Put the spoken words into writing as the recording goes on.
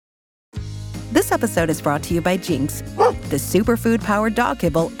This episode is brought to you by Jinx, the superfood-powered dog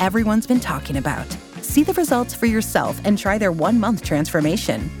kibble everyone's been talking about. See the results for yourself and try their 1-month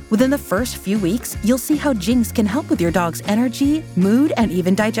transformation. Within the first few weeks, you'll see how Jinx can help with your dog's energy, mood, and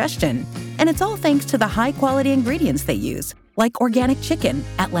even digestion. And it's all thanks to the high-quality ingredients they use, like organic chicken,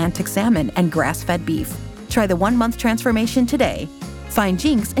 Atlantic salmon, and grass-fed beef. Try the 1-month transformation today. Find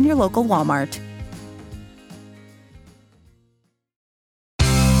Jinx in your local Walmart.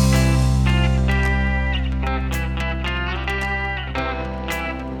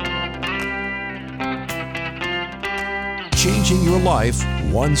 Changing your life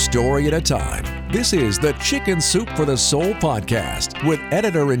one story at a time. This is the Chicken Soup for the Soul podcast with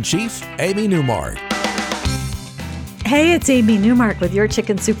Editor-in-Chief Amy Newmark. Hey, it's Amy Newmark with your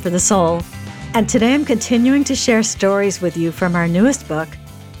Chicken Soup for the Soul. And today I'm continuing to share stories with you from our newest book,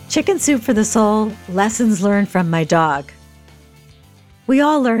 Chicken Soup for the Soul, Lessons Learned from My Dog. We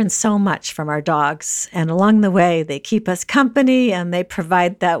all learn so much from our dogs, and along the way, they keep us company and they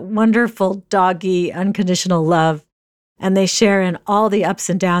provide that wonderful doggy, unconditional love, and they share in all the ups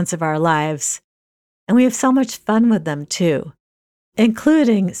and downs of our lives. And we have so much fun with them too,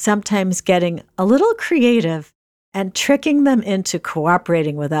 including sometimes getting a little creative and tricking them into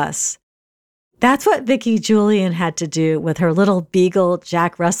cooperating with us. That's what Vicki Julian had to do with her little Beagle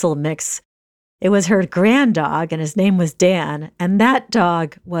Jack Russell mix. It was her grand dog, and his name was Dan, and that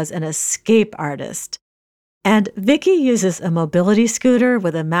dog was an escape artist. And Vicki uses a mobility scooter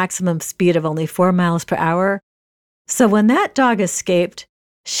with a maximum speed of only 4 miles per hour. So when that dog escaped,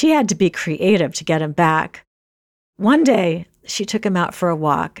 she had to be creative to get him back. One day, she took him out for a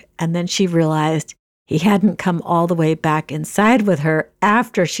walk, and then she realized he hadn't come all the way back inside with her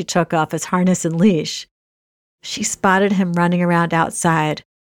after she took off his harness and leash. She spotted him running around outside,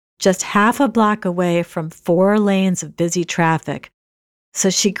 just half a block away from 4 lanes of busy traffic. So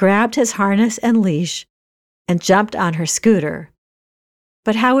she grabbed his harness and leash and jumped on her scooter.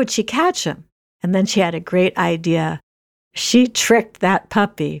 But how would she catch him? And then she had a great idea. She tricked that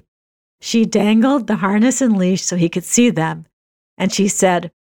puppy. She dangled the harness and leash so he could see them. And she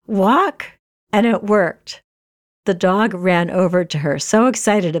said, "Walk." And it worked. The dog ran over to her, so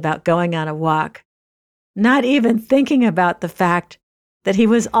excited about going on a walk, not even thinking about the fact that he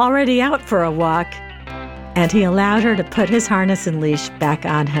was already out for a walk, and he allowed her to put his harness and leash back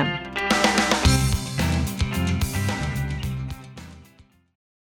on him.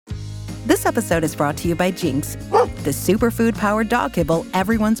 This episode is brought to you by Jinx, the superfood-powered dog kibble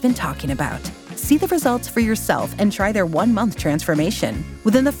everyone's been talking about. See the results for yourself and try their 1-month transformation.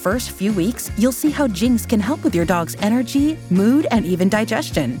 Within the first few weeks, you'll see how Jinx can help with your dog's energy, mood, and even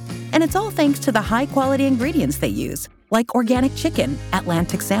digestion. And it's all thanks to the high-quality ingredients they use, like organic chicken,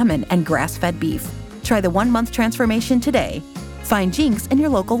 Atlantic salmon, and grass-fed beef. Try the 1-month transformation today. Find Jinx in your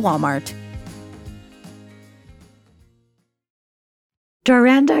local Walmart.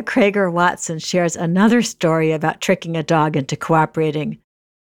 Dorenda Krager Watson shares another story about tricking a dog into cooperating.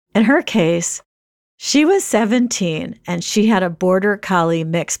 In her case, she was 17 and she had a border collie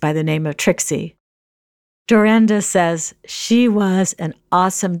mix by the name of Trixie. Dorenda says she was an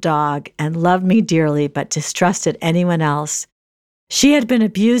awesome dog and loved me dearly but distrusted anyone else. She had been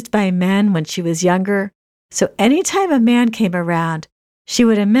abused by men when she was younger, so anytime a man came around, she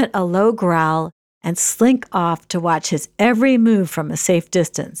would emit a low growl and slink off to watch his every move from a safe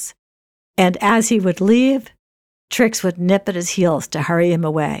distance. And as he would leave, Trix would nip at his heels to hurry him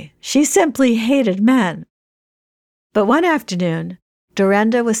away. She simply hated men. But one afternoon,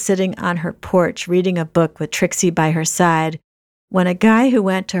 Dorenda was sitting on her porch reading a book with Trixie by her side when a guy who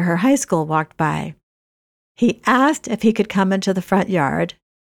went to her high school walked by. He asked if he could come into the front yard,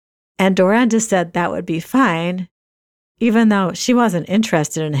 and Dorenda said that would be fine, even though she wasn't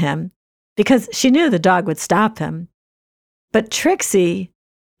interested in him, because she knew the dog would stop him. But Trixie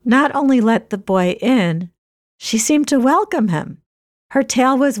not only let the boy in, she seemed to welcome him. Her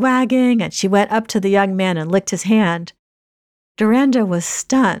tail was wagging, and she went up to the young man and licked his hand. Dorenda was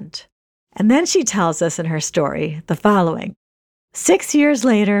stunned. And then she tells us in her story the following. 6 years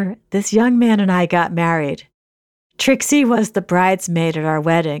later, this young man and I got married. Trixie was the bridesmaid at our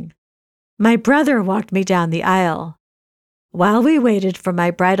wedding. My brother walked me down the aisle. While we waited for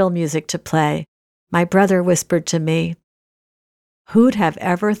my bridal music to play, my brother whispered to me, "Who'd have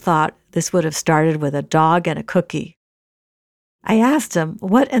ever thought this would have started with a dog and a cookie?" I asked him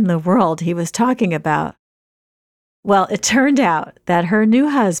what in the world he was talking about. Well, it turned out that her new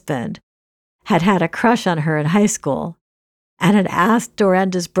husband had had a crush on her in high school and had asked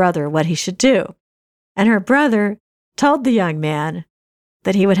Dorenda's brother what he should do. And her brother told the young man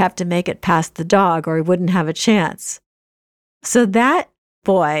that he would have to make it past the dog or he wouldn't have a chance. So that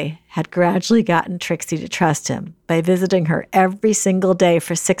boy had gradually gotten Trixie to trust him by visiting her every single day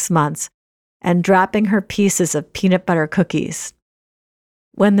for 6 months and dropping her pieces of peanut butter cookies.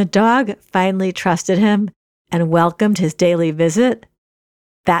 When the dog finally trusted him and welcomed his daily visit,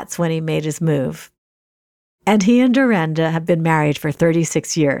 that's when he made his move. And he and Dorinda have been married for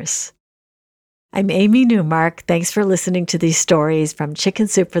 36 years. I'm Amy Newmark. Thanks for listening to these stories from Chicken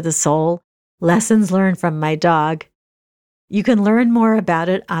Soup for the Soul, Lessons Learned from My Dog. You can learn more about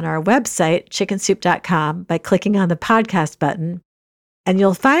it on our website, chickensoup.com, by clicking on the podcast button. And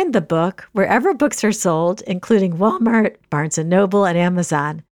you'll find the book wherever books are sold, including Walmart, Barnes & Noble, and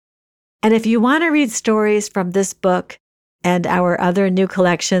Amazon. And if you want to read stories from this book and our other new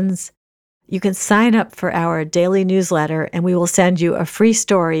collections, you can sign up for our daily newsletter and we will send you a free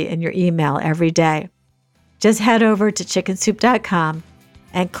story in your email every day. Just head over to chickensoup.com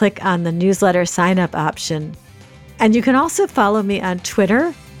and click on the newsletter sign-up option. And you can also follow me on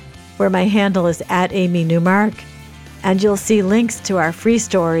Twitter, where my handle is @AmyNewmark, and you'll see links to our free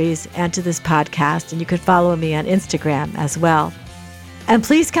stories and to this podcast, and you can follow me on Instagram as well. And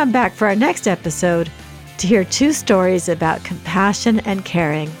please come back for our next episode to hear 2 stories about compassion and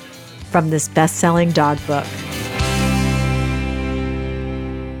caring from this best-selling dog book.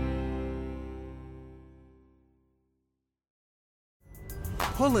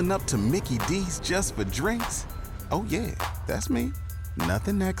 Pulling up to Mickey D's just for drinks? Oh yeah, that's me.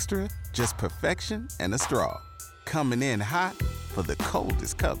 Nothing extra, just perfection and a straw. Coming in hot for the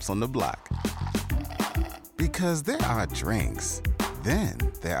coldest cups on the block. Because there are drinks. Then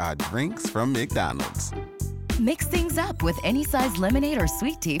there are drinks from McDonald's. Mix things up with any size lemonade or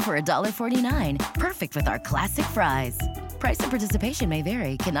sweet tea for $1.49. Perfect with our classic fries. Price and participation may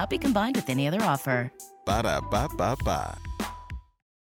vary. Cannot be combined with any other offer. Ba-da-ba-ba-ba.